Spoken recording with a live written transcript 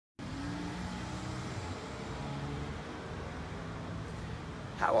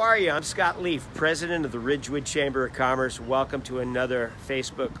How are you? I'm Scott Lief, president of the Ridgewood Chamber of Commerce. Welcome to another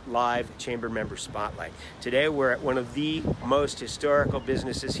Facebook Live Chamber Member Spotlight. Today we're at one of the most historical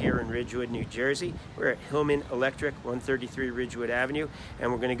businesses here in Ridgewood, New Jersey. We're at Hillman Electric, 133 Ridgewood Avenue,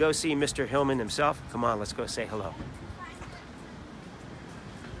 and we're going to go see Mr. Hillman himself. Come on, let's go say hello.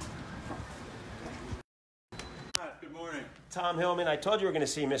 Tom Hillmann. I told you we're going to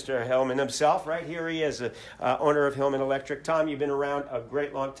see Mr. Hillman himself. Right here he is, owner of Hillman Electric. Tom, you've been around a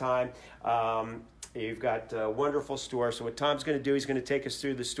great long time. You've got a wonderful store. So what Tom's going to do, he's going to take us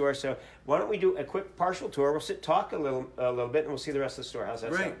through the store. So why don't we do a quick partial tour? We'll sit, talk a little bit, and we'll see the rest of the store. How's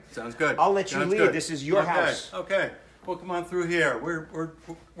that sound? Sounds good. I'll let you lead. Good. This is your house. Okay. Well, come on through here. We're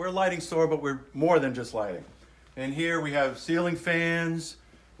a lighting store, but we're more than just lighting. And here we have ceiling fans.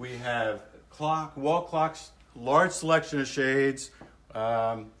 We have wall clocks. Large selection of shades,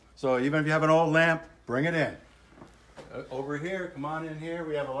 so even if you have an old lamp, bring it in. Over here, come on in here,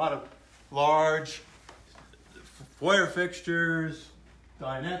 we have a lot of large foyer fixtures,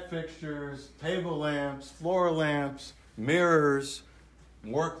 dinette fixtures, table lamps, floor lamps, mirrors,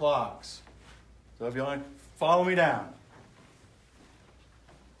 more clocks. So if you want to follow me down.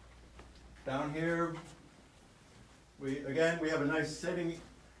 Down here, we have a nice sitting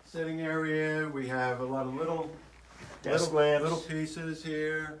area. We have a lot of little pieces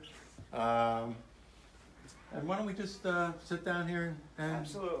here. And why don't we just sit down here and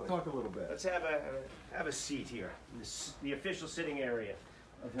Absolutely. Talk a little bit. Let's have a seat here in the official sitting area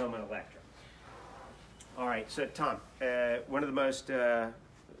of Hillman Electric. All right, so Tom, one of the most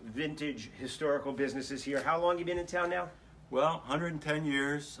vintage historical businesses here. How long you been in town now? Well, 110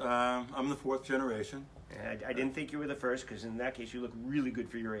 years. I'm the fourth generation. I didn't think you were the first, because in that case you look really good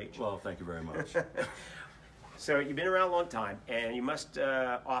for your age. Well, thank you very much. So you've been around a long time, and you must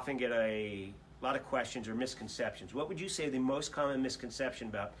often get a lot of questions or misconceptions. What would you say the most common misconception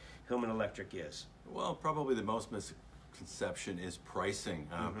about Hillman Electric is? Well, probably the most misconception is pricing.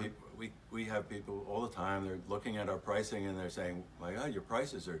 We have people all the time, they're looking at our pricing and they're saying, my God, your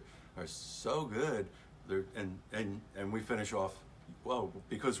prices are so good. And we finish off, well,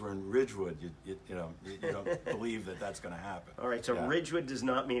 because we're in Ridgewood, you don't believe that that's going to happen. All right, so yeah. Ridgewood does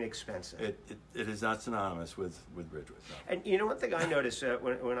not mean expensive. It is not synonymous with Ridgewood. No. And you know one thing I notice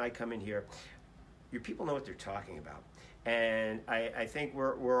when I come in here, your people know what they're talking about. And I think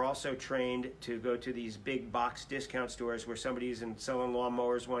we're also trained to go to these big box discount stores where somebody's selling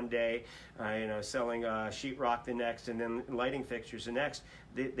lawnmowers one day, selling sheetrock the next, and then lighting fixtures the next.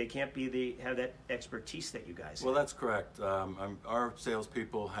 They can't have that expertise that you guys have. Well, that's correct. Our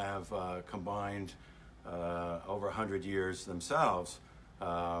salespeople have combined over 100 years themselves,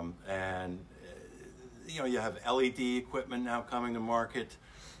 and you have LED equipment now coming to market.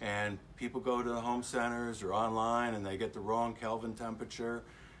 And people go to the home centers or online and they get the wrong Kelvin temperature.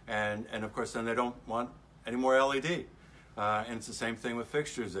 And of course, then they don't want any more LED. And it's the same thing with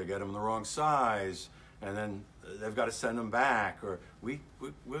fixtures. They get them the wrong size and then they've got to send them back. Or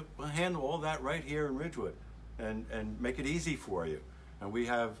we'll handle all that right here in Ridgewood and make it easy for you. And we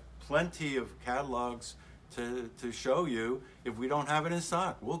have plenty of catalogs to show you. If we don't have it in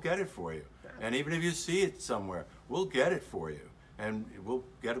stock, we'll get it for you. And even if you see it somewhere, we'll get it for you. And we'll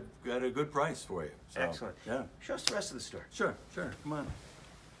get a good price for you. So, excellent. Yeah. Show us the rest of the store. Sure. Come on.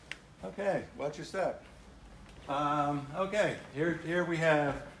 Okay, watch your step. Okay, here we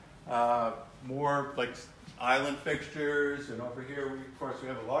have more like island fixtures, and over here, of course, we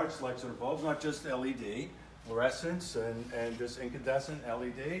have a large selection of bulbs, not just LED, fluorescence and just incandescent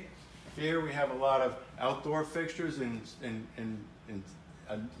LED. Here we have a lot of outdoor fixtures and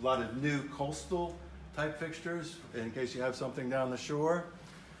a lot of new coastal type fixtures in case you have something down the shore.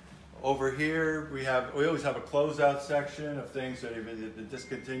 Over here we always have a closeout section of things that have been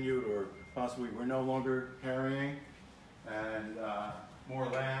discontinued or possibly we're no longer carrying, and more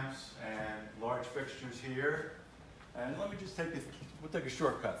lamps and large fixtures here. And let me just we'll take a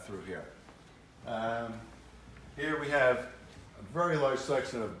shortcut through here. Here we have a very large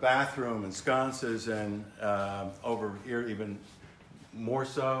section of bathroom and sconces, and over here even more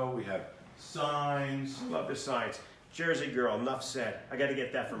so we have signs. I love the signs. Jersey girl, enough said. I got to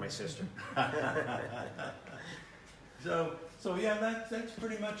get that for my sister. So yeah, that's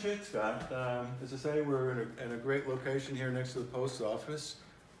pretty much it, Scott. As I say, we're in a great location here next to the post office,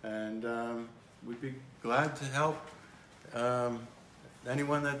 and we'd be glad to help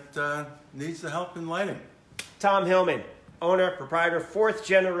anyone that needs the help in lighting. Tom Hillmann, owner, proprietor, fourth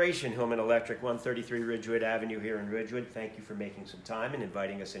generation Hillman Electric, 133 Ridgewood Avenue here in Ridgewood. Thank you for making some time and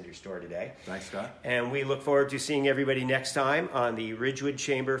inviting us into your store today. Thanks, Scott. And we look forward to seeing everybody next time on the Ridgewood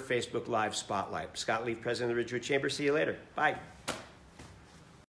Chamber Facebook Live Spotlight. Scott Lief, president of the Ridgewood Chamber. See you later. Bye.